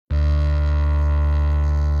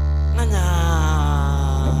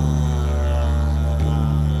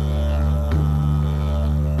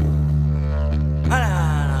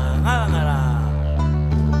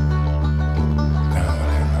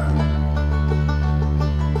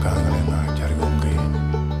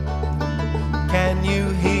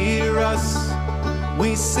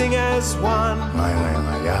We sing as one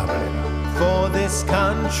for this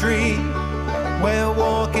country we're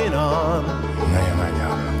walking on.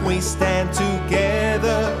 We stand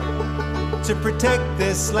together to protect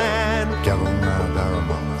this land.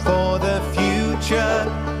 For the future,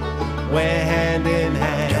 we're hand in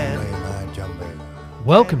hand.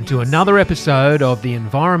 Welcome to another episode of the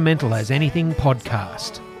Environmental as Anything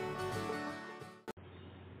podcast.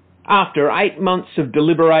 After 8 months of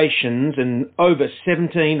deliberations and over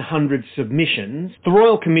 1,700 submissions, the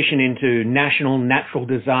Royal Commission into National Natural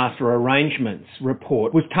Disaster Arrangements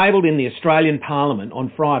report was tabled in the Australian Parliament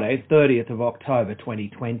on Friday, 30th of October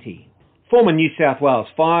 2020. Former New South Wales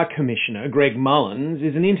Fire Commissioner Greg Mullins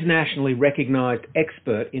is an internationally recognised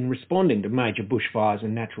expert in responding to major bushfires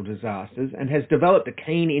and natural disasters and has developed a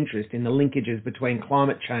keen interest in the linkages between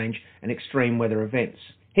climate change and extreme weather events.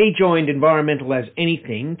 He joined Environmental as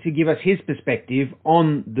Anything to give us his perspective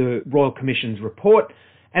on the Royal Commission's report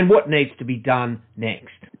and what needs to be done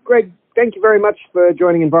next. Greg, thank you very much for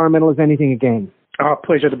joining Environmental as Anything again. Oh,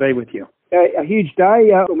 pleasure to be with you. A huge day,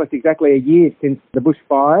 almost exactly a year since the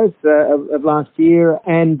bushfires of last year,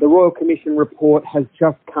 and the Royal Commission report has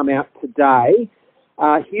just come out today.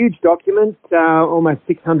 Huge document, almost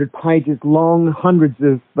 600 pages long, hundreds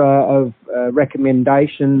of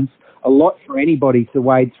recommendations, a lot for anybody to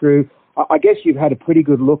wade through. I guess you've had a pretty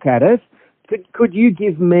good look at it. Could you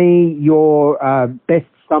give me your best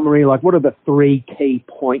summary? Like, what are the 3 key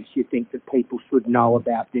points you think that people should know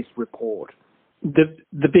about this report?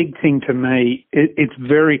 The big thing to me, it's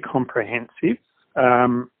very comprehensive.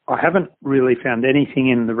 I haven't really found anything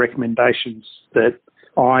in the recommendations that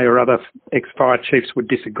I or other ex-fire chiefs would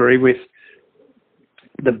disagree with.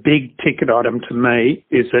 The big ticket item to me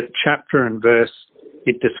is that chapter and verse,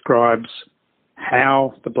 it describes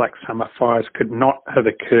how the Black Summer fires could not have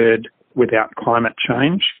occurred without climate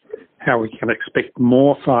change, how we can expect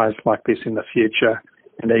more fires like this in the future,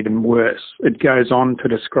 and even worse. It goes on to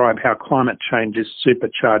describe how climate change is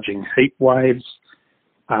supercharging heat waves,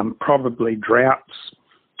 probably droughts,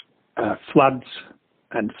 floods,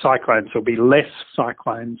 and cyclones. There'll be less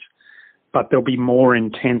cyclones, but they'll be more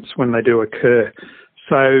intense when they do occur.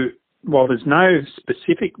 So while there's no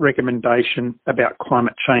specific recommendation about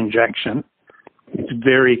climate change action, it's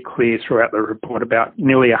very clear throughout the report, about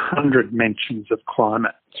nearly 100 mentions of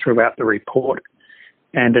climate throughout the report.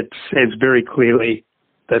 And it says very clearly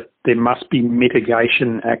that there must be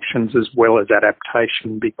mitigation actions as well as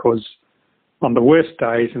adaptation, because on the worst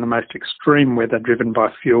days and the most extreme weather driven by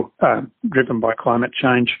climate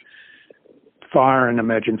change, fire and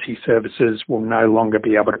emergency services will no longer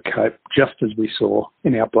be able to cope, just as we saw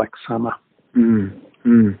in our Black Summer.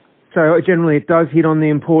 So generally it does hit on the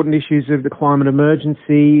important issues of the climate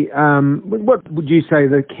emergency. What would you say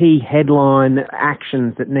the key headline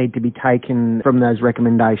actions that need to be taken from those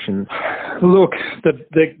recommendations? Look,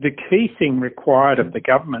 the key thing required of the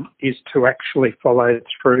government is to actually follow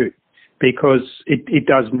through, because it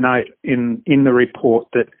does note in the report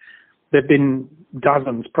that there have been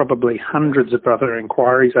dozens, probably hundreds of other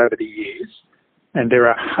inquiries over the years, and there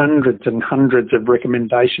are hundreds and hundreds of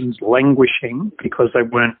recommendations languishing because they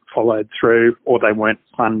weren't followed through or they weren't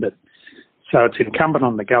funded. So it's incumbent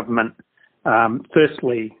on the government.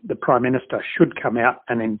 Firstly, the Prime Minister should come out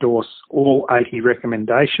and endorse all 80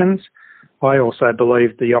 recommendations. I also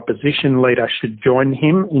believe the opposition leader should join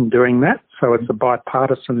him in doing that. So it's a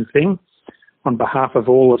bipartisan thing on behalf of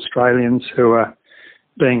all Australians who are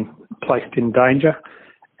being placed in danger,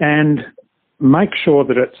 and make sure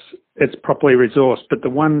that it's properly resourced. But the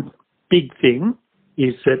one big thing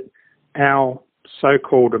is that our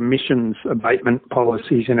so-called emissions abatement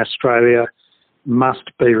policies in Australia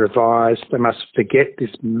must be revised. They must forget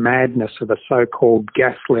this madness of a so-called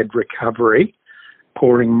gas-led recovery,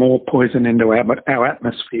 pouring more poison into our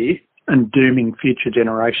atmosphere and dooming future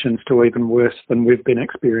generations to even worse than we've been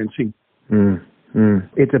experiencing.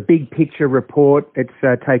 It's a big picture report. It's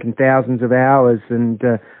taken thousands of hours and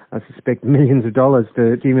I suspect millions of dollars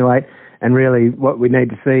to accumulate. And really what we need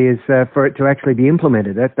to see is for it to actually be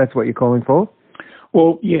implemented. That's what you're calling for?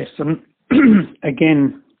 Well, yes. And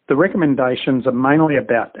again, the recommendations are mainly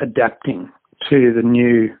about adapting to the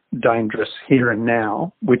new dangerous here and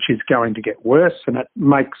now, which is going to get worse. And it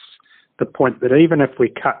makes the point that even if we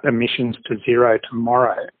cut emissions to zero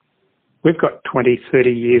tomorrow, we've got 20,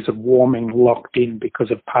 30 years of warming locked in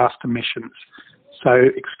because of past emissions. So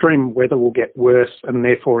extreme weather will get worse, and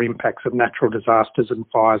therefore impacts of natural disasters and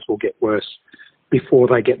fires will get worse before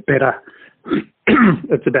they get better.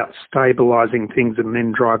 It's about stabilising things and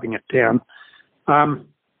then driving it down.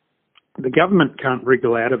 The government can't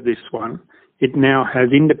wriggle out of this one. it now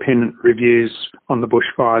has independent reviews on the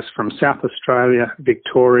bushfires from South Australia,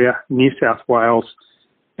 Victoria, New South Wales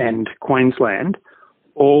and Queensland,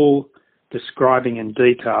 all describing in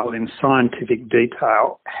detail, in scientific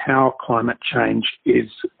detail, how climate change is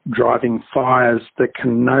driving fires that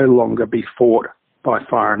can no longer be fought by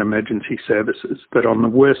fire and emergency services, that on the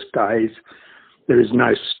worst days there is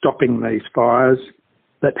no stopping these fires,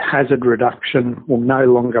 that hazard reduction will no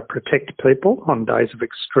longer protect people on days of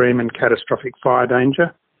extreme and catastrophic fire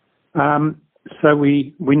danger. So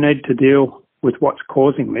we need to deal with what's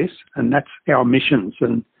causing this, and that's our emissions.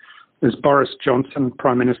 And as Boris Johnson,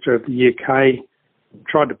 Prime Minister of the UK,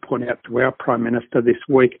 tried to point out to our Prime Minister this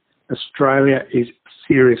week, Australia is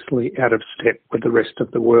seriously out of step with the rest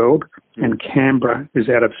of the world, and Canberra is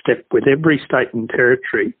out of step with every state and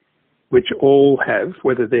territory, which all have,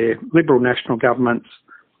 whether they're Liberal national governments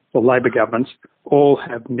or Labor governments, all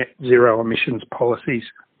have net zero emissions policies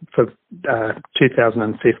for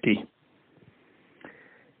 2050.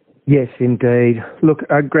 Yes, indeed. Look,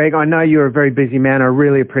 Greg, I know you're a very busy man. I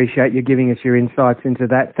really appreciate you giving us your insights into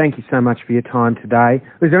that. Thank you so much for your time today.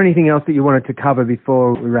 Was there anything else that you wanted to cover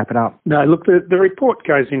before we wrap it up? No, look, the report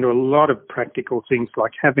goes into a lot of practical things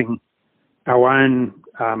like having our own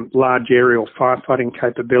large aerial firefighting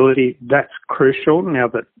capability. That's crucial now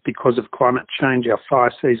that because of climate change, our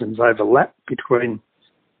fire seasons overlap between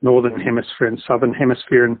Northern Hemisphere and Southern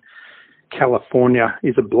Hemisphere, and California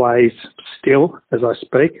is ablaze still as I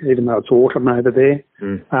speak, even though it's autumn over there.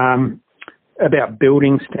 About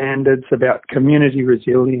building standards, about community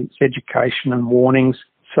resilience, education and warnings.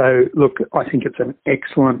 So, look, I think it's an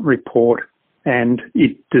excellent report and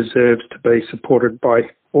it deserves to be supported by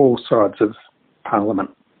all sides of Parliament.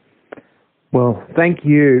 Well, thank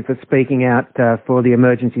you for speaking out for the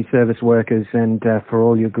emergency service workers and for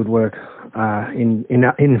all your good work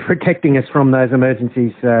in protecting us from those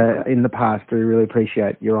emergencies in the past. We really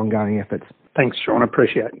appreciate your ongoing efforts. Thanks, Sean.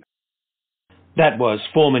 Appreciate it. That was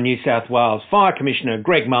former New South Wales Fire Commissioner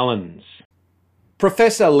Greg Mullins.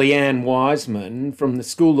 Professor Leanne Wiseman from the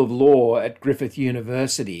School of Law at Griffith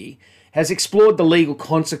University has explored the legal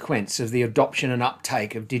consequence of the adoption and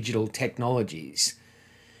uptake of digital technologies.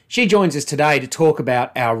 She joins us today to talk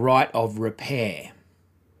about our right of repair.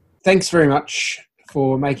 Thanks very much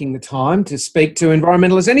for making the time to speak to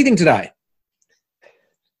Environmentalist Anything today.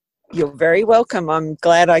 You're very welcome. I'm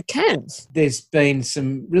glad I can. There's been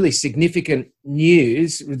some really significant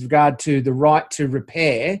news with regard to the right to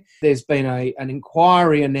repair. There's been an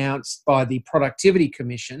inquiry announced by the Productivity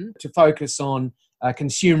Commission to focus on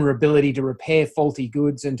consumer ability to repair faulty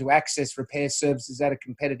goods and to access repair services at a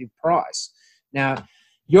competitive price. Now,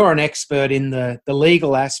 you're an expert in the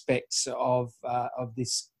legal aspects of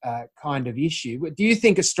this kind of issue. Do you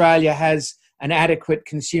think Australia has an adequate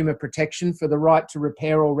consumer protection for the right to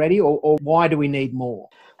repair already, or why do we need more?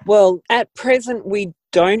 Well, at present, we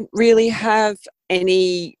don't really have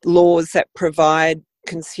any laws that provide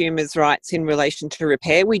consumers' rights in relation to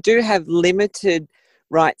repair. We do have limited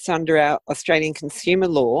rights under our Australian consumer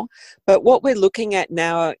law, but what we're looking at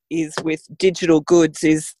now is with digital goods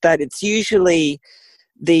is that it's usually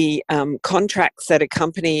the contracts that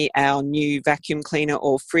accompany our new vacuum cleaner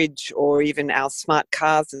or fridge or even our smart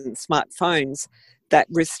cars and smartphones that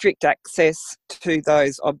restrict access to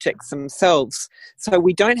those objects themselves. So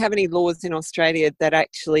we don't have any laws in Australia that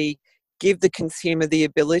actually give the consumer the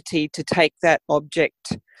ability to take that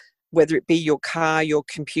object, whether it be your car, your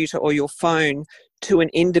computer or your phone, to an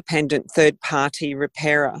independent third-party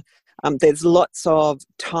repairer. There's lots of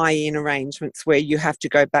tie-in arrangements where you have to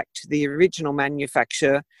go back to the original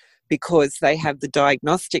manufacturer because they have the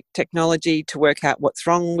diagnostic technology to work out what's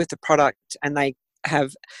wrong with the product, and they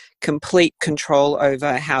have complete control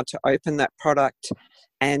over how to open that product,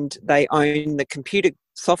 and they own the computer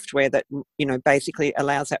software that, you know, basically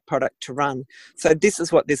allows that product to run. So this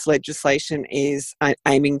is what this legislation is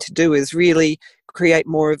aiming to do, is really create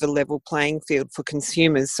more of a level playing field for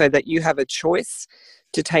consumers so that you have a choice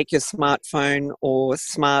to take your smartphone or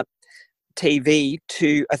smart TV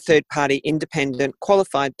to a third-party independent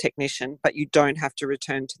qualified technician, but you don't have to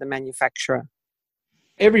return to the manufacturer.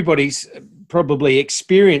 Everybody's probably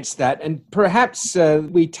experienced that, and perhaps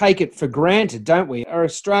we take it for granted, don't we? Are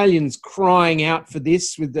Australians crying out for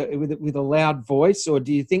this with a loud voice, or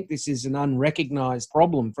do you think this is an unrecognised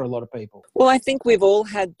problem for a lot of people? Well, I think we've all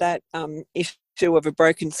had that issue of a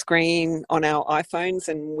broken screen on our iPhones,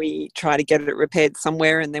 and we try to get it repaired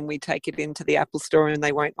somewhere, and then we take it into the Apple store and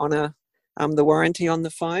they won't honour the warranty on the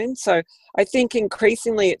phone. So I think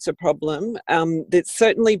increasingly it's a problem. There's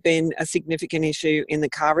certainly been a significant issue in the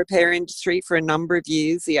car repair industry for a number of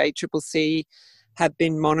years. The ACCC have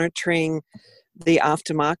been monitoring the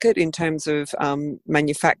aftermarket in terms of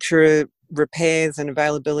manufacturer repairs and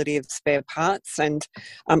availability of spare parts. And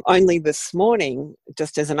only this morning,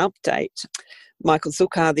 just as an update, Michael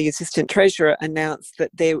Zucker, the Assistant Treasurer, announced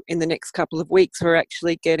that in the next couple of weeks, we're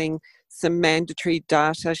actually getting some mandatory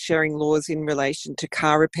data sharing laws in relation to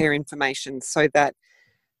car repair information, so that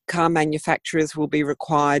car manufacturers will be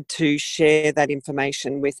required to share that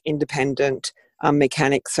information with independent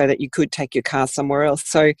mechanics so that you could take your car somewhere else.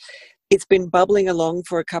 So it's been bubbling along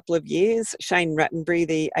for a couple of years. Shane Rattenbury,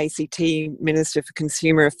 the ACT Minister for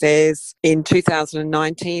Consumer Affairs, in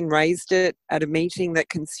 2019 raised it at a meeting that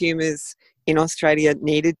consumers in Australia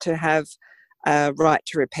needed to have a right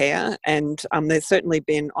to repair. And there's certainly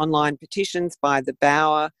been online petitions by the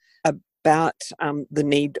Bauer about the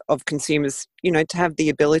need of consumers, to have the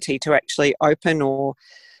ability to actually open or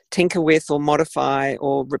tinker with or modify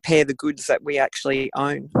or repair the goods that we actually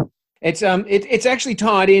own. It's actually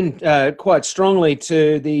tied in quite strongly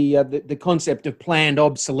to the concept of planned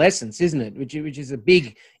obsolescence, isn't it? Which is a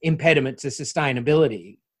big impediment to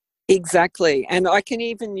sustainability. Exactly, and I can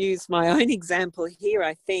even use my own example here.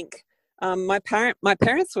 I think my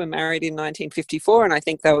parents were married in 1954, and I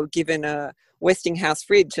think they were given a Westinghouse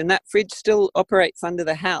fridge, and that fridge still operates under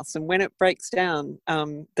the house. And when it breaks down,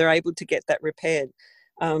 they're able to get that repaired.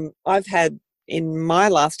 I've had, in my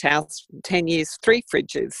last house, 10 years, 3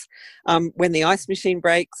 fridges. When the ice machine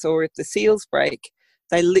breaks or if the seals break,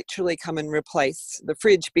 they literally come and replace the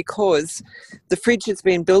fridge, because the fridge has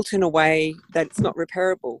been built in a way that it's not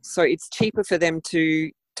repairable. So it's cheaper for them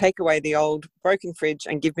to take away the old broken fridge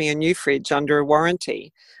and give me a new fridge under a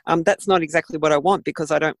warranty. That's not exactly what I want,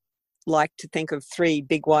 because I don't like to think of 3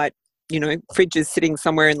 big white, fridges sitting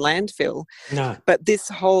somewhere in landfill. No. But this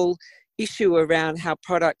whole issue around how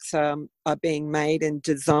products are being made and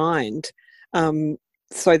designed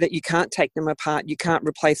so that you can't take them apart, you can't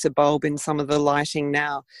replace a bulb in some of the lighting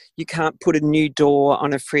now, you can't put a new door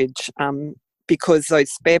on a fridge because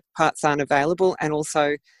those spare parts aren't available, and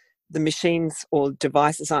also the machines or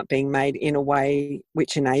devices aren't being made in a way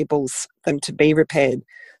which enables them to be repaired.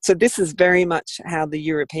 So this is very much how the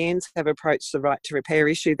Europeans have approached the right to repair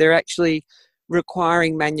issue. They're actually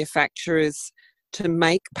requiring manufacturers to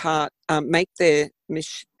make their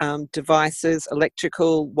devices,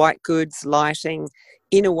 electrical, white goods, lighting,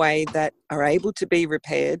 in a way that are able to be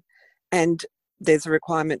repaired. And there's a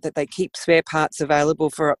requirement that they keep spare parts available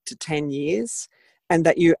for up to 10 years, and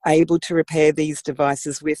that you're able to repair these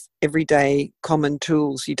devices with everyday common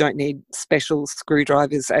tools. You don't need special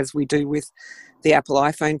screwdrivers as we do with the Apple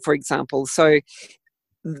iPhone, for example. So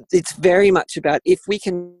it's very much about, if we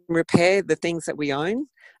can repair the things that we own,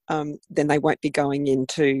 then they won't be going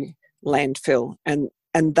into landfill. And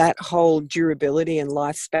that whole durability and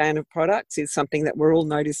lifespan of products is something that we're all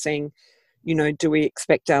noticing. Do we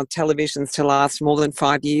expect our televisions to last more than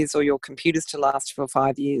 5 years, or your computers to last for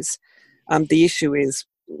 5 years? The issue is,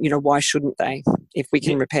 why shouldn't they, if we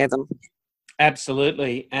can repair them?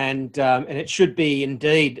 Absolutely, and it should be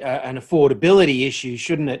indeed an affordability issue,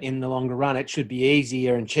 shouldn't it? In the longer run, it should be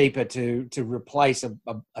easier and cheaper to replace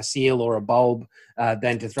a seal or a bulb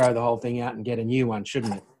than to throw the whole thing out and get a new one,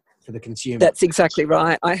 shouldn't it, for the consumer? That's exactly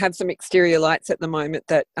right. I have some exterior lights at the moment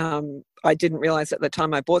that I didn't realise at the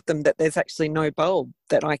time I bought them that there's actually no bulb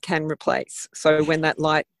that I can replace. So when that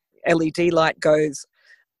LED light goes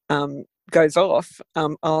off,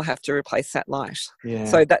 I'll have to replace that light. Yeah.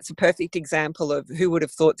 So that's a perfect example of who would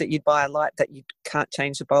have thought that you'd buy a light that you can't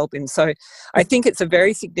change the bulb in. So I think it's a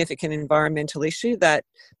very significant environmental issue that,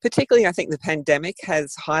 particularly I think the pandemic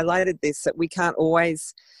has highlighted this, that we can't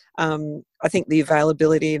always, I think the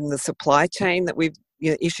availability in the supply chain that we've,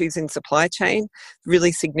 issues in supply chain,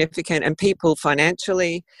 really significant, and people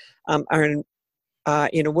financially are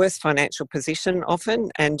in a worse financial position often,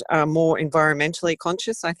 and are more environmentally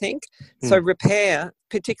conscious, I think. So repair,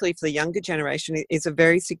 particularly for the younger generation, is a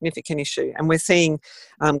very significant issue. And we're seeing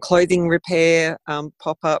clothing repair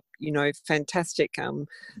pop up, fantastic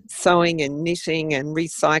sewing and knitting and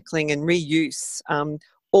recycling and reuse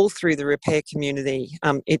all through the repair community.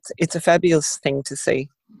 It's a fabulous thing to see.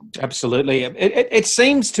 Absolutely. It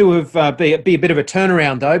seems to have be a bit of a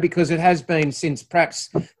turnaround, though, because it has been since perhaps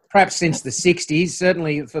since the 60s,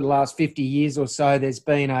 certainly for the last 50 years or so, there's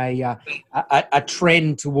been a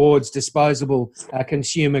trend towards disposable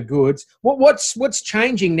consumer goods. What's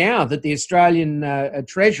changing now that the Australian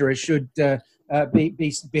Treasurer should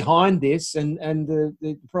be behind this, and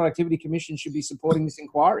the Productivity Commission should be supporting this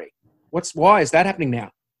inquiry? Why is that happening now?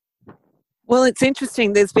 Well, it's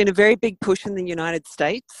interesting. There's been a very big push in the United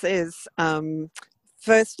States. There's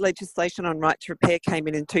first legislation on right to repair came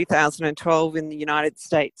in 2012 in the United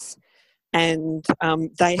States, and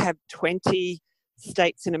they have 20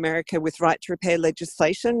 states in America with right to repair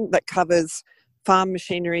legislation that covers farm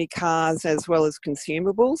machinery, cars, as well as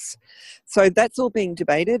consumables. So that's all being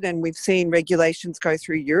debated, and we've seen regulations go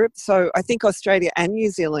through Europe. So I think Australia and New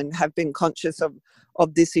Zealand have been conscious of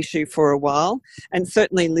this issue for a while, and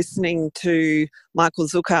certainly listening to Michael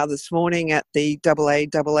Zucker this morning at the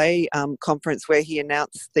AAA conference where he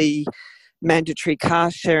announced the mandatory car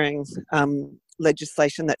sharing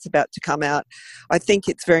legislation that's about to come out. I think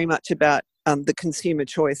it's very much about the consumer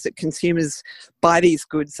choice, that consumers buy these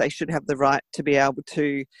goods, they should have the right to be able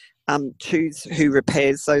to choose who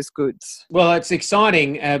repairs those goods. Well, it's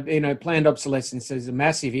exciting. Planned obsolescence is a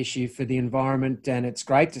massive issue for the environment, and it's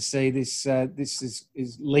great to see this. This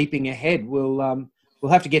is leaping ahead. We'll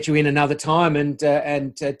have to get you in another time and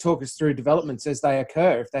talk us through developments as they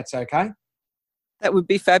occur, if that's okay. That would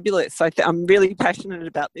be fabulous. I'm really passionate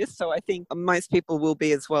about this, so I think most people will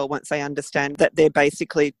be as well once they understand that they're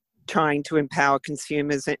basically trying to empower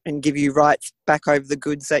consumers and give you rights back over the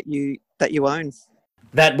goods that you own.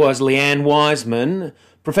 That was Leanne Wiseman,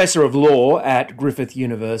 Professor of Law at Griffith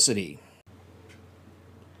University.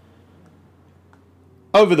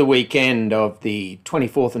 Over the weekend of the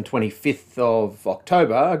 24th and 25th of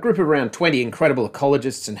October, a group of around 20 incredible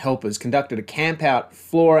ecologists and helpers conducted a camp-out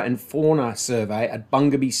flora and fauna survey at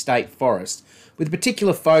Bungabee State Forest with a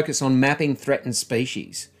particular focus on mapping threatened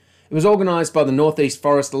species. It was organised by the North East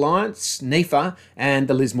Forest Alliance, NEFA, and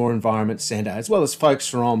the Lismore Environment Centre, as well as folks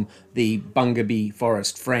from the Bungabee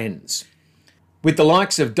Forest Friends. With the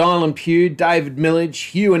likes of Dylan Pugh, David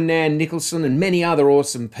Millage, Hugh and Nan Nicholson, and many other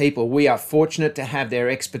awesome people, we are fortunate to have their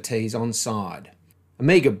expertise on side.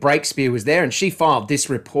 Amiga Breakspear was there and she filed this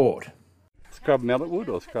report. Scrub malletwood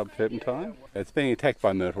or scrub turpentine. It's being attacked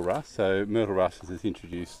by myrtle rust, so myrtle rust has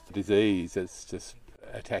introduced a disease that's just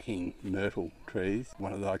attacking myrtle trees,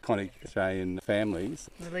 one of the iconic Australian families.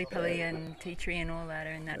 Lily and tea tree and all that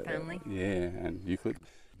are in that family. Yeah, and eucalypt.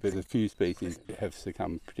 There's a few species that have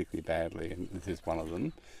succumbed particularly badly, and this is one of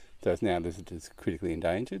them. So it's now listed as critically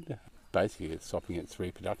endangered. Basically, it's stopping its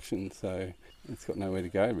reproduction, so it's got nowhere to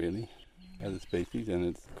go really as a species, and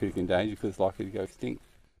it's critically endangered because it's likely to go extinct.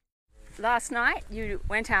 Last night, you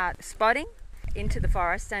went out spotting into the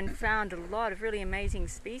forest and found a lot of really amazing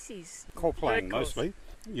species. Call playing mostly,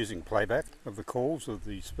 using playback of the calls of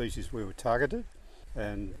the species we were targeted,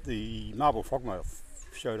 and the marble frogmouth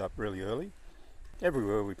showed up really early.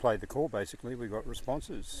 Everywhere we played the call, basically, we got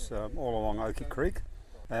responses all along Oakey Creek,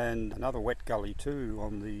 and another wet gully too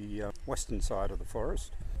on the western side of the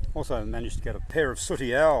forest. Also managed to get a pair of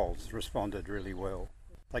sooty owls responded really well.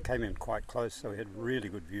 They came in quite close, so we had really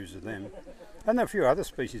good views of them. And there were a few other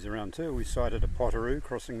species around too. We sighted a potteroo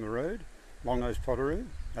crossing the road, long-nosed potteroo.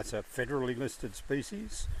 That's a federally listed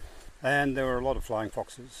species. And there were a lot of flying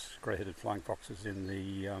foxes, grey-headed flying foxes in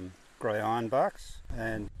the grey ironbarks,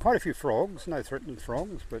 and quite a few frogs, no threatened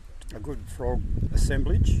frogs, but a good frog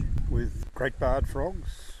assemblage with great barred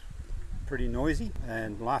frogs, pretty noisy,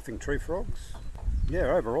 and laughing tree frogs. Yeah,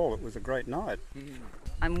 overall it was a great night.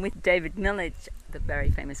 I'm with David Millage, the very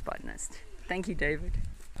famous botanist. Thank you, David.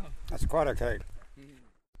 That's quite okay.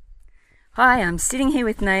 Hi, I'm sitting here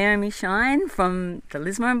with Naomi Shine from the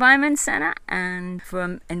Lismore Environment Centre and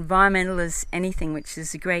from Environmental as Anything, which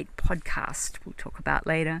is a great podcast we'll talk about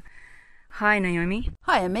later. Hi, Naomi.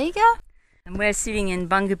 Hi, Amiga. And we're sitting in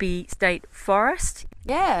Bungabee State Forest.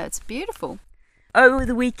 Yeah, it's beautiful. Over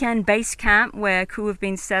the weekend, base camp where crew have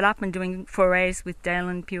been set up and doing forays with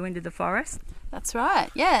Dalen Pugh into the forest. That's right,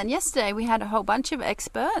 yeah, and yesterday we had a whole bunch of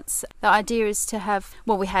experts. The idea is to have,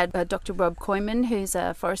 we had Dr. Rob Koyman, who's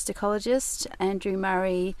a forest ecologist, Andrew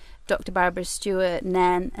Murray, Dr. Barbara Stewart,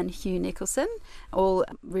 Nan and Hugh Nicholson, all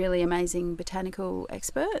really amazing botanical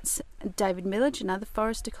experts. David Millage, another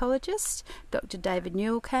forest ecologist. Dr. David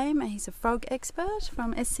Newell came, he's a frog expert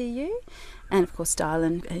from SCU. And of course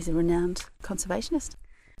Dylan, he's a renowned conservationist.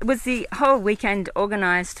 Was the whole weekend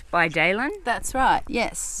organised by Dalen? That's right,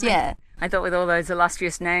 yes, yeah. I thought with all those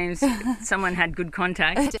illustrious names, someone had good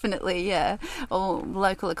contact. Definitely, yeah. All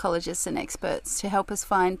local ecologists and experts to help us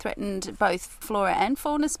find threatened both flora and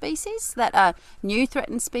fauna species that are new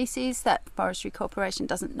threatened species that Forestry Corporation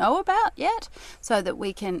doesn't know about yet, so that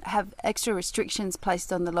we can have extra restrictions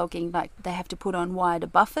placed on the logging, like they have to put on wider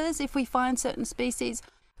buffers if we find certain species.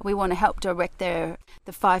 We want to help direct the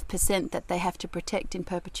 5% that they have to protect in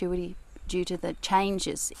perpetuity due to the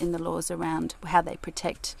changes in the laws around how they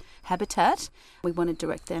protect habitat. We want to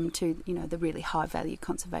direct them to, the really high value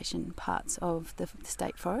conservation parts of the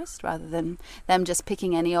state forest, rather than them just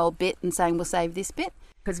picking any old bit and saying we'll save this bit.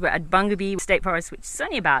 Because we're at Bungabee State Forest, which is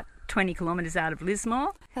only about 20 kilometres out of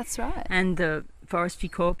Lismore. That's right. And the Forestry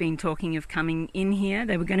Corp been talking of coming in here.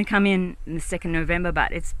 They were going to come in the 2nd November,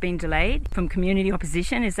 but it's been delayed from community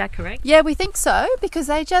opposition. Is that correct? Yeah, we think so, because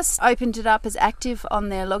they just opened it up as active on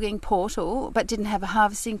their logging portal but didn't have a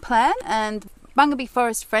harvesting plan, and Bungabee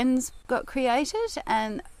Forest Friends got created,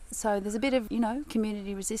 and so there's a bit of,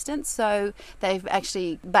 community resistance. So they've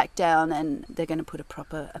actually backed down, and they're going to put a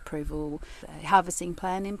proper approval harvesting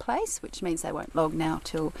plan in place, which means they won't log now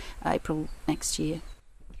till April next year.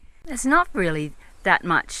 There's not really that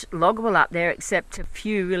much loggable up there except a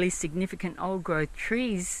few really significant old growth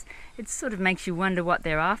trees. It sort of makes you wonder what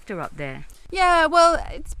they're after up there. Yeah, well,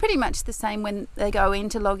 it's pretty much the same when they go in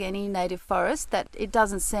to log any native forest, that it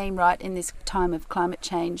doesn't seem right in this time of climate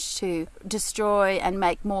change to destroy and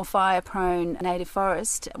make more fire-prone native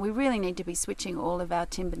forest. We really need to be switching all of our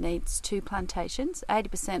timber needs to plantations.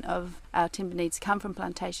 80% of our timber needs come from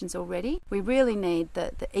plantations already. We really need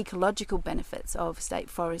the ecological benefits of state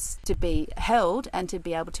forests to be held and to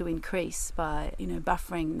be able to increase by,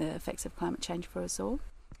 buffering the effects of climate change for us all.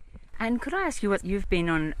 And could I ask you, what you've been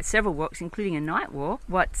on several walks, including a night walk,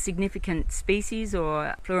 what significant species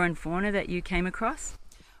or flora and fauna that you came across?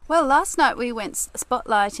 Well, last night we went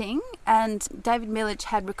spotlighting, and David Millage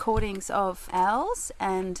had recordings of owls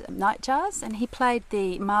and nightjars, and he played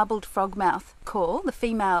the marbled frogmouth call, the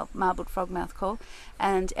female marbled frogmouth call,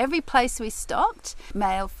 and every place we stopped,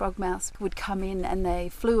 male frogmouths would come in and they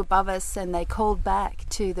flew above us and they called back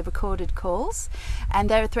to the recorded calls. And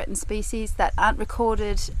they're a threatened species that aren't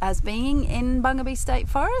recorded as being in Bungabee State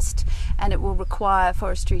Forest, and it will require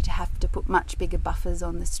forestry to have to put much bigger buffers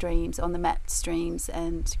on the streams, on the mapped streams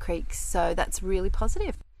and creeks, so that's really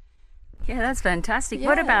positive. Yeah, that's fantastic. Yeah.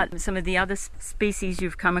 What about some of the other species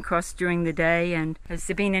you've come across during the day, and has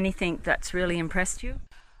there been anything that's really impressed you?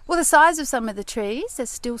 Well, the size of some of the trees, there's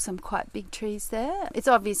still some quite big trees there. It's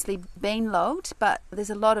obviously been logged, but there's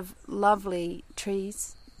a lot of lovely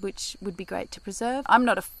trees which would be great to preserve. I'm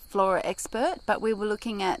not a flora expert, but we were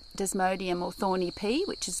looking at Desmodium or thorny pea,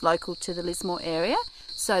 which is local to the Lismore area.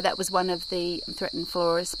 So that was one of the threatened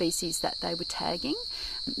flora species that they were tagging.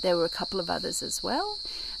 There were a couple of others as well.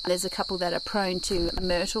 There's a couple that are prone to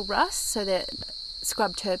myrtle rust, so that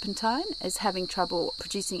scrub turpentine is having trouble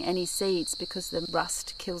producing any seeds because the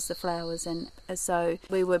rust kills the flowers, and so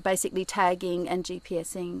we were basically tagging and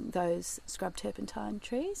GPSing those scrub turpentine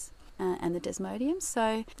trees and the Desmodium,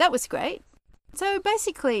 so that was great. So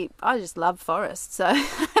basically I just love forests, so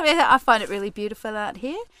I find it really beautiful out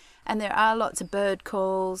here. And there are lots of bird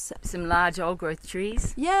calls. Some large old growth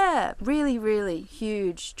trees. Yeah, really, really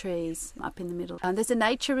huge trees up in the middle. And there's a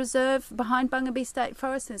nature reserve behind Bungabee State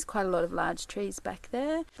Forest, and there's quite a lot of large trees back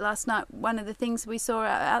there. Last night, one of the things we saw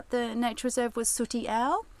out the nature reserve was sooty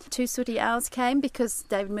owl. 2 sooty owls came because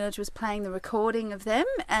David Millage was playing the recording of them,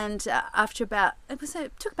 and after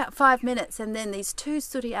it took about 5 minutes, and then these 2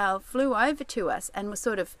 sooty owls flew over to us and were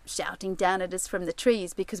sort of shouting down at us from the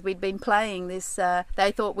trees because we'd been playing this.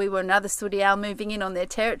 They thought we were another sooty owl moving in on their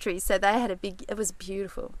territory, so they had it was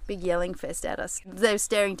beautiful, big yelling fest at us. They were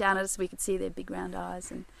staring down at us, we could see their big round eyes,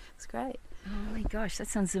 and it was great. Oh my gosh, that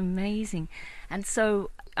sounds amazing. And so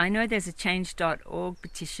I know there's a change.org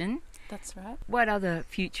petition. That's right. What other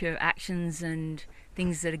future actions and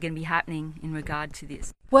things that are going to be happening in regard to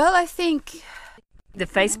this? Well, I think the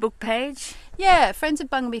Facebook page? Yeah, Friends of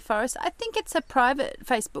Bungabee Forest. I think it's a private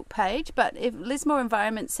Facebook page, but if Lismore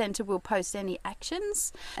Environment Centre will post any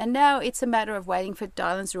actions. And now it's a matter of waiting for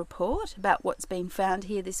Dylan's report about what's been found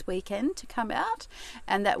here this weekend to come out,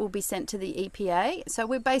 and that will be sent to the EPA. So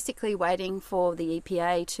we're basically waiting for the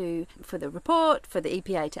EPA for the report, for the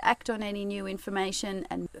EPA to act on any new information,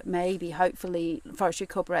 and maybe, hopefully, Forestry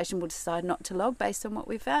Corporation will decide not to log based on what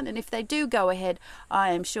we found. And if they do go ahead,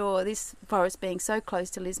 I am sure this forest being so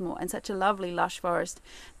close to Lismore and such a lovely lush forest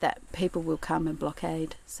that people will come and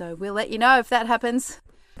blockade. So we'll let you know if that happens.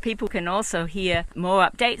 People can also hear more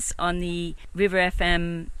updates on the River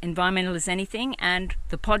FM Environmental as Anything and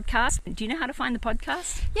the podcast. Do you know how to find the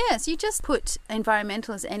podcast? Yes, you just put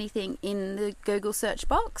Environmental as Anything in the Google search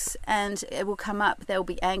box and it will come up. There will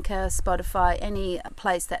be Anchor, Spotify, any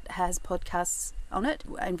place that has podcasts on it.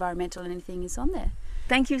 Environmental and Anything is on there.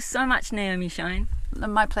 Thank you so much, Naomi Shine.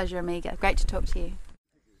 My pleasure, Amiga. Great to talk to you.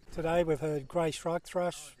 Today we've heard grey shrike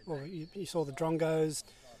thrush, or you saw the drongos,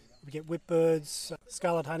 we get whipbirds,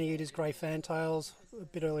 scarlet honeyeaters, grey fantails. A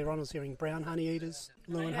bit earlier on I was hearing brown honeyeaters,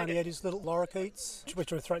 Lewin honeyeaters, little lorikeets,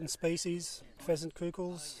 which are a threatened species, pheasant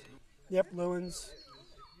kukels, Lewins,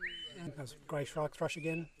 and there's grey shrike thrush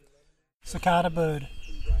again. Cicada bird,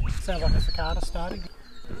 sounds like a cicada starting.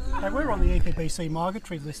 They were on the EPBC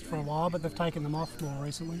migratory list for a while, but they've taken them off more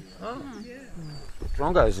recently. Oh.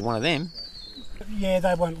 Drongos is one of them. Yeah,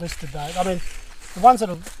 they weren't listed though. I mean, The ones that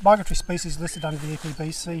are migratory species listed under the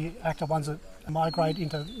EPBC Act are ones that migrate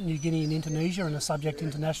into New Guinea and Indonesia and are subject to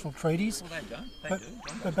international treaties. Well, they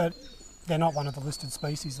don't. But they're not one of the listed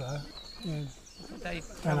species, though. Yeah. They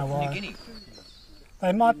don't know why. New Guinea.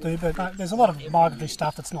 They might do, but there's a lot of migratory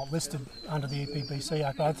stuff that's not listed under the EPBC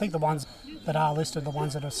Act. But I think the ones that are listed are the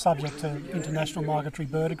ones that are subject to international migratory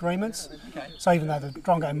bird agreements. Okay. So even though the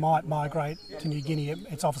drongo might migrate to New Guinea,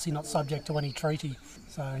 it's obviously not subject to any treaty.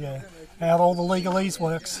 So yeah, how all the legalese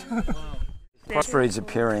works. Crossbreeds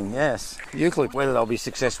appearing, yes. Eucalypt, whether they'll be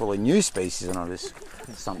successful in new species or not is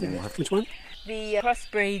something we'll have to... Which one? The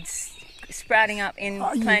crossbreeds sprouting up in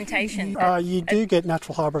plantation. You do get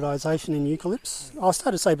natural hybridisation in eucalypts. I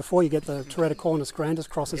started to say before, you get the Teratocornis grandis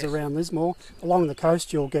crosses around Lismore. Along the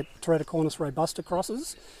coast you'll get Teratocornis robusta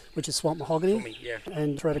crosses, which is swamp mahogany,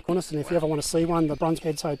 and Teratocornis. And if you ever want to see one, the Bruns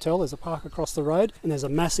Heads Hotel, there's a park across the road, and there's a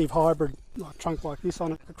massive hybrid trunk like this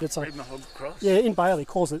on it. It's a, yeah, in Bailey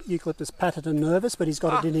calls it Eucalyptus patata nervus, but he's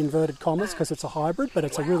got it in inverted commas because it's a hybrid, but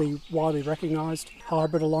it's a really widely recognised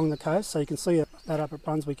hybrid along the coast, so you can see that up at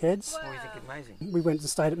Brunswick Heads. Oh, you think it's amazing? We went and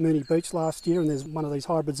stayed at Mooney Beach last year, and there's one of these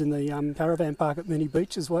hybrids in the caravan park at Mooney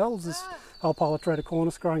Beach as well. There's this whole pile of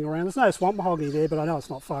Teratocornis growing around. There's no swamp mahogany there, but I know it's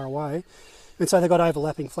not far away. And so they've got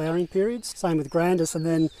overlapping flowering periods. Same with grandis. And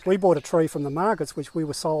then we bought a tree from the markets, which we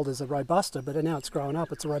were sold as a robusta, but now it's grown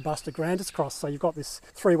up. It's a robusta grandis cross. So you've got this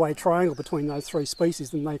three-way triangle between those three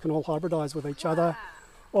species, and they can all hybridise with each other,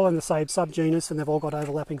 all in the same subgenus, and they've all got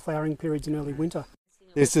overlapping flowering periods in early winter.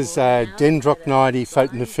 This is Dendrocnidae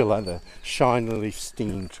photonephila, the shiny-leaf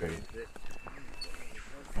stinging tree.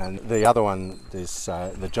 And the other one is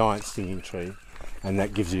the giant stinging tree, and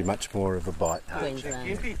that gives you much more of a bite.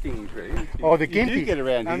 Gimpy stinging tree. Oh, the you gimpy. do get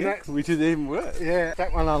around here, which is even worse. Yeah,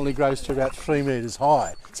 that one only grows to about 3 metres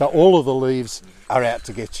high. So all of the leaves are out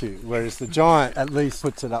to get you, whereas the giant at least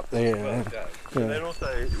puts it up there. Well, it does. And then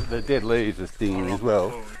also the dead leaves are stinging as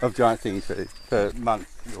well of giant stinging trees for months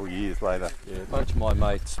or years later. Yeah, a bunch of my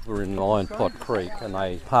mates were in Lion Pot Creek, and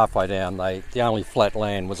halfway down, the only flat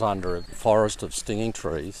land was under a forest of stinging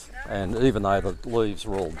trees, and even though the leaves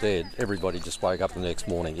were all dead, everybody just woke up the next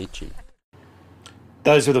morning itchy.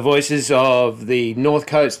 Those are the voices of the North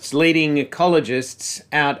Coast's leading ecologists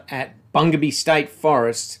out at Bungabee State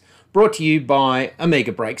Forests, brought to you by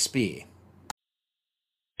Omega Breakspear.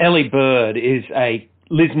 Ellie Bird is a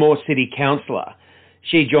Lismore City Councillor.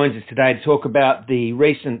 She joins us today to talk about the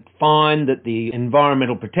recent fine that the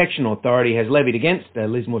Environmental Protection Authority has levied against the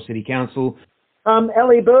Lismore City Council.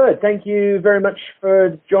 Ellie Bird, thank you very much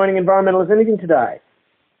for joining Environmental Is Anything today.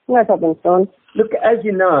 No problem, Sean. Look, as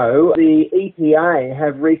you know, the EPA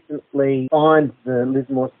have recently fined the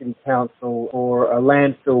Lismore City Council for a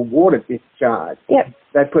landfill water discharge. Yep.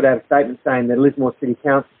 They put out a statement saying that Lismore City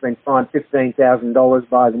Council has been fined $15,000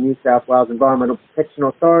 by the New South Wales Environmental Protection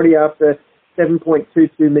Authority after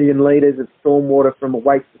 7.22 million litres of stormwater from a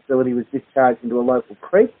waste facility was discharged into a local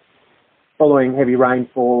creek. Following heavy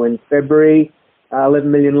rainfall in February,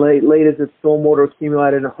 11 million litres of stormwater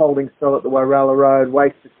accumulated in a holding cell at the Warrella Road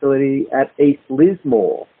waste facility at East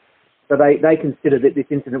Lismore. So they consider that this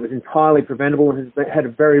incident was entirely preventable and has had a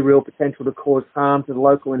very real potential to cause harm to the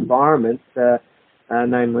local environment,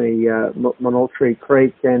 namely Monaltree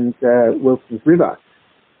Creek and Wilson's River.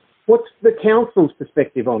 What's the council's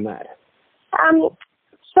perspective on that?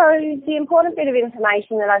 So the important bit of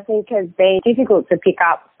information that I think has been difficult to pick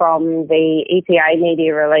up from the EPA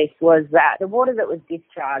media release was that the water that was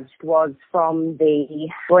discharged was from the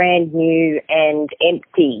brand new and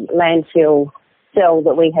empty landfill cell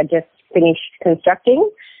that we had just finished constructing.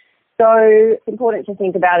 So it's important to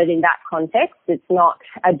think about it in that context. It's not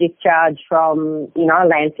a discharge from, a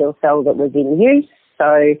landfill cell that was in use.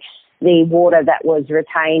 So the water that was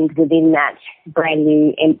retained within that brand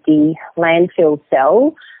new empty landfill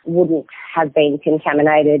cell wouldn't have been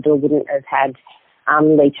contaminated or wouldn't have had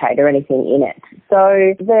leachate or anything in it.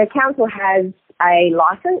 So the council has a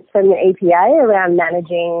licence from the EPA around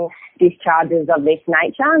managing discharges of this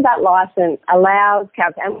nature. That licence allows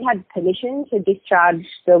council, and we had permission to discharge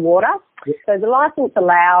the water. Yep. So the licence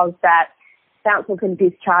allows that council can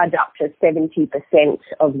discharge up to 70%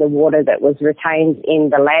 of the water that was retained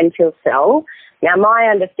in the landfill cell. Now, my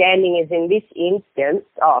understanding is in this instance,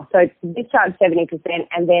 so discharge 70%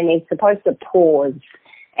 and then is supposed to pause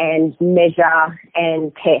and measure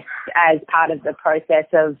and test as part of the process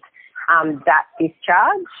of that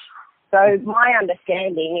discharge. So my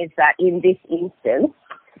understanding is that in this instance,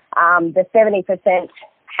 the 70%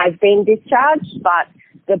 has been discharged, but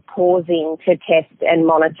the pausing to test and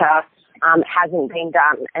monitor hasn't been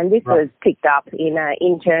done. And this was picked up in an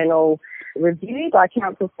internal reviewed by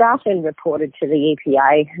council staff and reported to the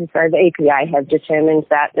EPA. And so the EPA have determined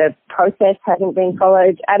that the process hasn't been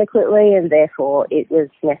followed adequately, and therefore it was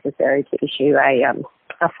necessary to issue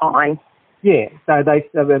a fine. Yeah, so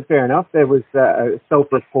fair enough. There was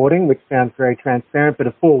self-reporting, which sounds very transparent, but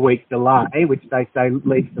a 4-week delay, which they say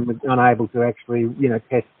leaves them unable to actually,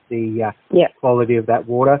 test the quality of that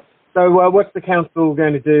water. So what's the council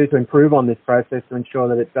going to do to improve on this process to ensure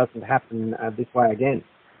that it doesn't happen this way again?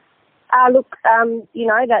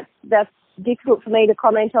 That's difficult for me to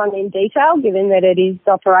comment on in detail, given that it is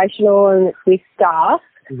operational and it's with staff.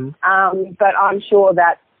 Mm-hmm. But I'm sure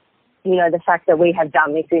that, the fact that we have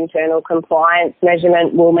done this internal compliance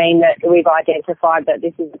measurement will mean that we've identified that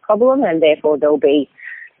this is a problem, and therefore there'll be,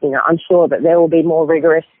 I'm sure that there will be more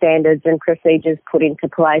rigorous standards and procedures put into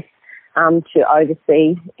place to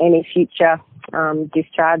oversee any future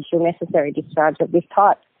discharge or necessary discharge of this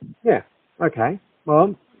type. Yeah, okay.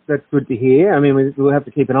 Well, that's good to hear. I mean, we'll have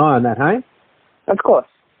to keep an eye on that, hey? Of course.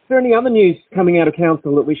 Is there any other news coming out of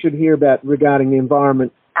council that we should hear about regarding the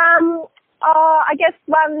environment? I guess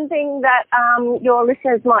one thing that your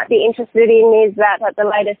listeners might be interested in is that at the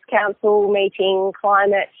latest council meeting,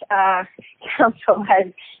 Climate Council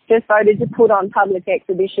has just voted to put on public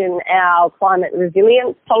exhibition our climate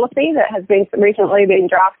resilience policy that has recently been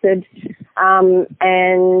drafted.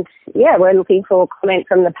 We're looking for comment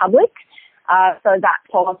from the public. So that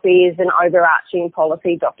policy is an overarching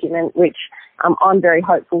policy document which I'm very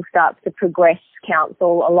hopeful starts to progress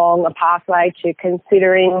council along a pathway to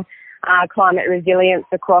considering climate resilience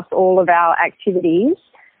across all of our activities.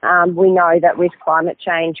 We know that with climate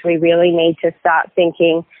change, we really need to start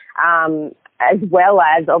thinking, as well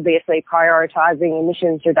as obviously prioritising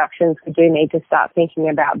emissions reductions, we do need to start thinking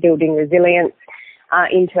about building resilience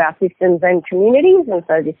into our systems and communities. And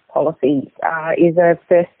so this policy is a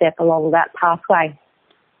first step along that pathway.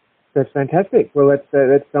 That's fantastic. Well,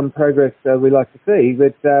 that's some progress we like to see.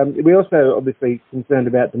 But we're also obviously concerned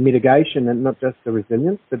about the mitigation and not just the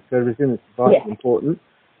resilience, but the resilience is vitally important.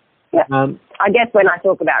 Yeah. I guess when I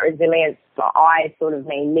talk about resilience, I sort of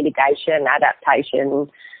mean mitigation, adaptation,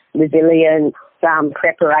 resilience,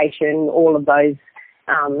 preparation, all of those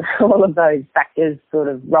factors sort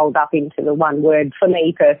of rolled up into the one word for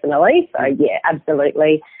me personally. So yeah,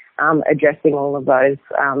 absolutely, addressing all of those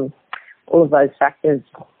factors.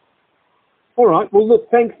 All right. Well,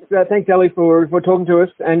 look, thanks, Ellie, for talking to us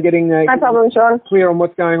and getting no problem, Sean. Clear on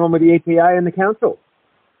what's going on with the EPA and the council.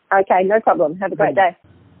 Okay, no problem. Have a great day.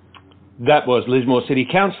 That was Lismore City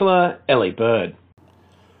Councillor Ellie Bird.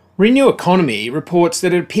 Renew Economy reports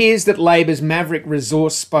that it appears that Labor's Maverick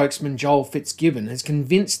Resource spokesman Joel Fitzgibbon has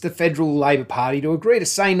convinced the Federal Labor Party to agree to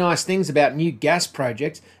say nice things about new gas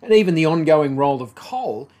projects and even the ongoing role of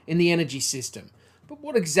coal in the energy system. But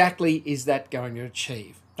what exactly is that going to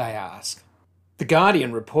achieve, they ask. The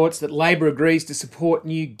Guardian reports that Labor agrees to support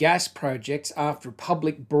new gas projects after a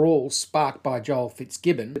public brawl sparked by Joel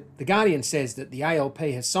Fitzgibbon. The Guardian says that the ALP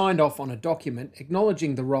has signed off on a document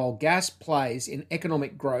acknowledging the role gas plays in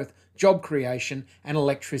economic growth, job creation and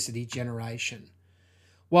electricity generation.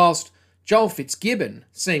 Whilst Joel Fitzgibbon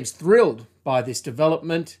seems thrilled by this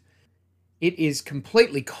development, it is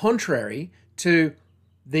completely contrary to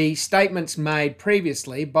the statements made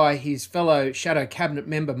previously by his fellow Shadow Cabinet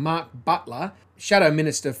member Mark Butler, Shadow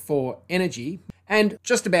Minister for Energy, and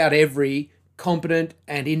just about every competent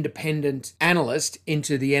and independent analyst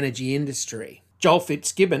into the energy industry. Joel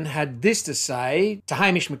Fitzgibbon had this to say to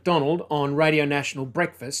Hamish McDonald on Radio National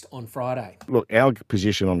Breakfast on Friday. Look, our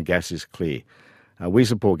position on gas is clear. We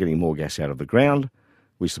support getting more gas out of the ground.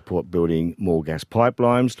 We support building more gas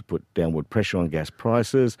pipelines to put downward pressure on gas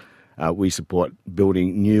prices. We support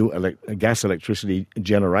building new gas electricity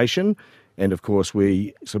generation. And of course,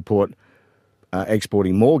 we support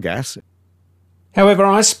exporting more gas. However,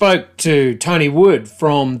 I spoke to Tony Wood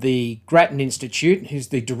from the Grattan Institute, who's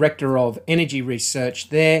the Director of Energy Research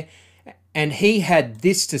there, and he had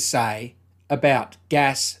this to say about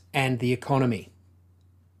gas and the economy.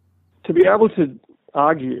 To be able to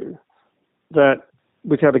argue that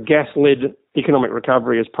we could have a gas-led economic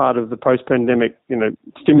recovery as part of the post-pandemic,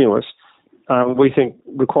 stimulus, we think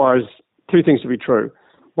requires two things to be true.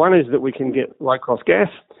 One is that we can get low-cost gas,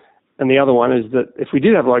 and the other one is that if we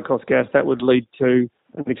did have low-cost gas, that would lead to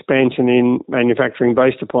an expansion in manufacturing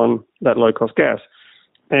based upon that low-cost gas.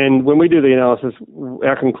 And when we do the analysis,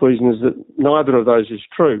 our conclusion is that neither of those is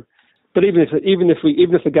true. But even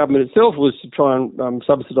if the government itself was to try and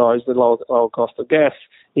subsidise the lower cost of gas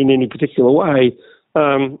in any particular way,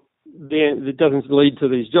 then it doesn't lead to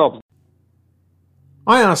these jobs.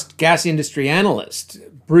 I asked gas industry analyst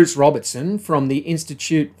Bruce Robertson from the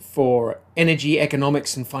Institute for Energy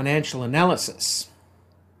Economics and Financial Analysis.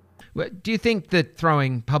 Do you think that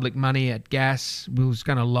throwing public money at gas was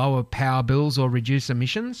going to lower power bills or reduce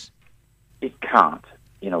emissions? It can't,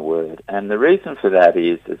 in a word. And the reason for that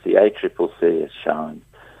is, as the ACCC has shown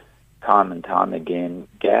time and time again,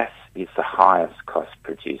 gas is the highest cost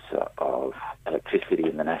producer of electricity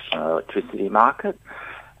in the national electricity market.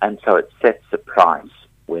 And so it sets the price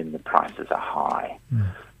when the prices are high.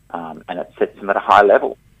 And it sets them at a high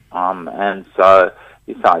level. And so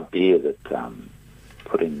this idea that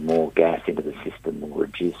putting more gas into the system will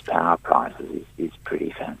reduce power prices is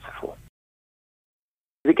pretty fanciful.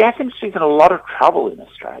 The gas industry is in a lot of trouble in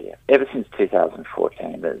Australia. Ever since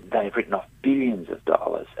 2014, they've written off billions of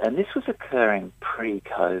dollars, and this was occurring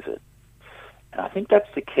pre-COVID. And I think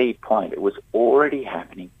that's the key point. It was already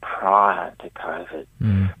happening prior to COVID,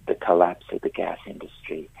 the collapse of the gas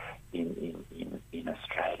industry in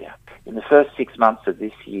Australia. In the first 6 months of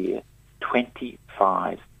this year,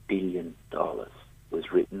 $25 billion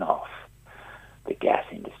was written off the gas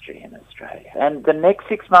industry in Australia. And the next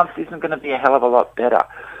 6 months isn't going to be a hell of a lot better.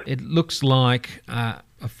 It looks like a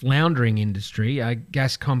floundering industry.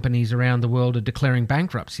 Gas companies around the world are declaring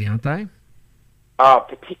bankruptcy, aren't they?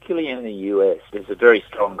 Particularly in the US. There's a very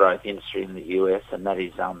strong growth industry in the US, and that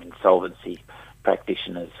is insolvency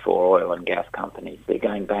practitioners for oil and gas companies. They're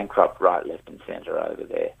going bankrupt right, left and centre over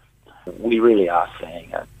there. We really are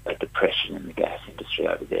seeing a depression in the gas industry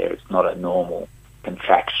over there. It's not a normal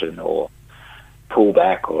contraction or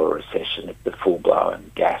pullback or a recession. It's the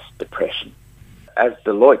full-blown gas depression. As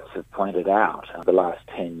Deloitte have pointed out, the last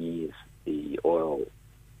 10 years, the oil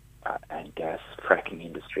and gas fracking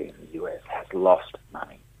industry in the US has lost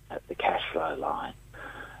money at the cash flow line.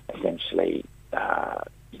 Essentially,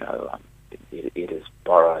 it has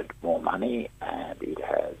borrowed more money and it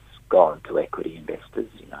has gone to equity investors,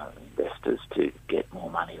 investors to get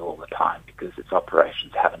more money all the time because its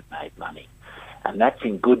operations haven't made money. And that's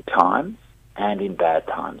in good times and in bad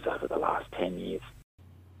times over the last 10 years.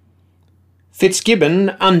 Fitzgibbon,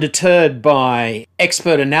 undeterred by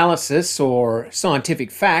expert analysis or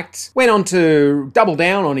scientific facts, went on to double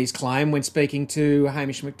down on his claim when speaking to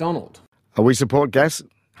Hamish MacDonald. We support gas,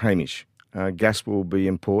 Hamish. Gas will be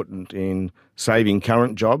important in saving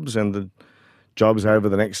current jobs and the jobs over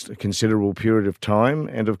the next considerable period of time.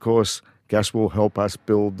 And of course, gas will help us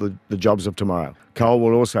build the jobs of tomorrow. Coal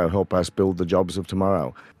will also help us build the jobs of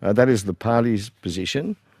tomorrow. That is the party's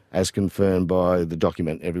position, as confirmed by the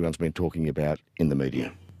document everyone's been talking about in the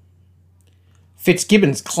media.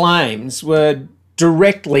 Fitzgibbon's claims were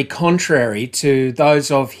directly contrary to those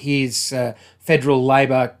of his federal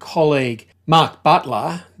Labor colleague Mark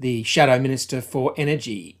Butler, the Shadow Minister for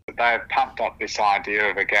Energy. They've pumped up this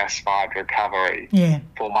idea of a gas-fired recovery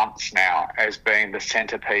for months now as being the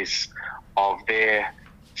centrepiece of their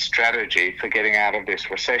strategy for getting out of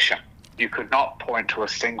this recession. You could not point to a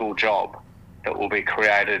single job that will be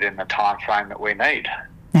created in the time frame that we need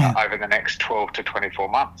over the next 12 to 24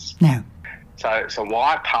 months. No. So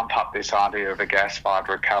why pump up this idea of a gas-fired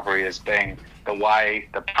recovery as being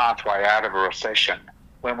the pathway out of a recession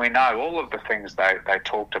when we know all of the things they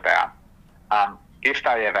talked about, if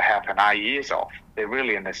they ever happen, are years off. They're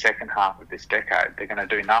really in the second half of this decade. They're going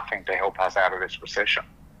to do nothing to help us out of this recession.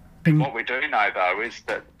 What we do know, though, is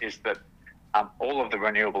that all of the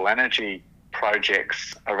renewable energy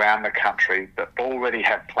projects around the country that already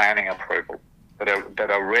have planning approval,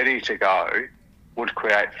 that are ready to go, would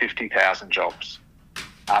create 50,000 jobs.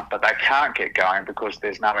 But they can't get going because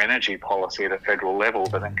there's no energy policy at a federal level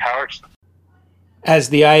that encourages them. As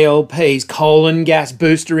the ALP's coal and gas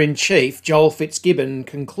booster-in-chief, Joel Fitzgibbon,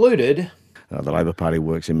 concluded, the Labor Party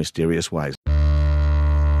works in mysterious ways.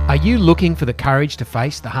 Are you looking for the courage to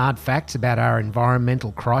face the hard facts about our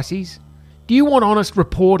environmental crises? Do you want honest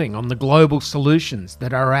reporting on the global solutions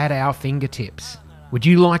that are at our fingertips? Would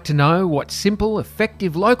you like to know what simple,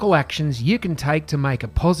 effective local actions you can take to make a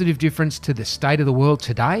positive difference to the state of the world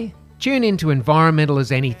today? Tune in to Environmental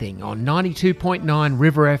as Anything on 92.9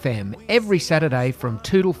 River FM every Saturday from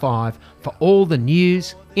 2 till 5 for all the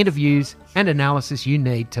news, interviews and analysis you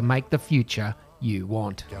need to make the future you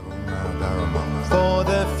want. For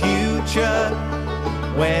the future,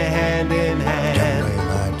 we're hand in hand.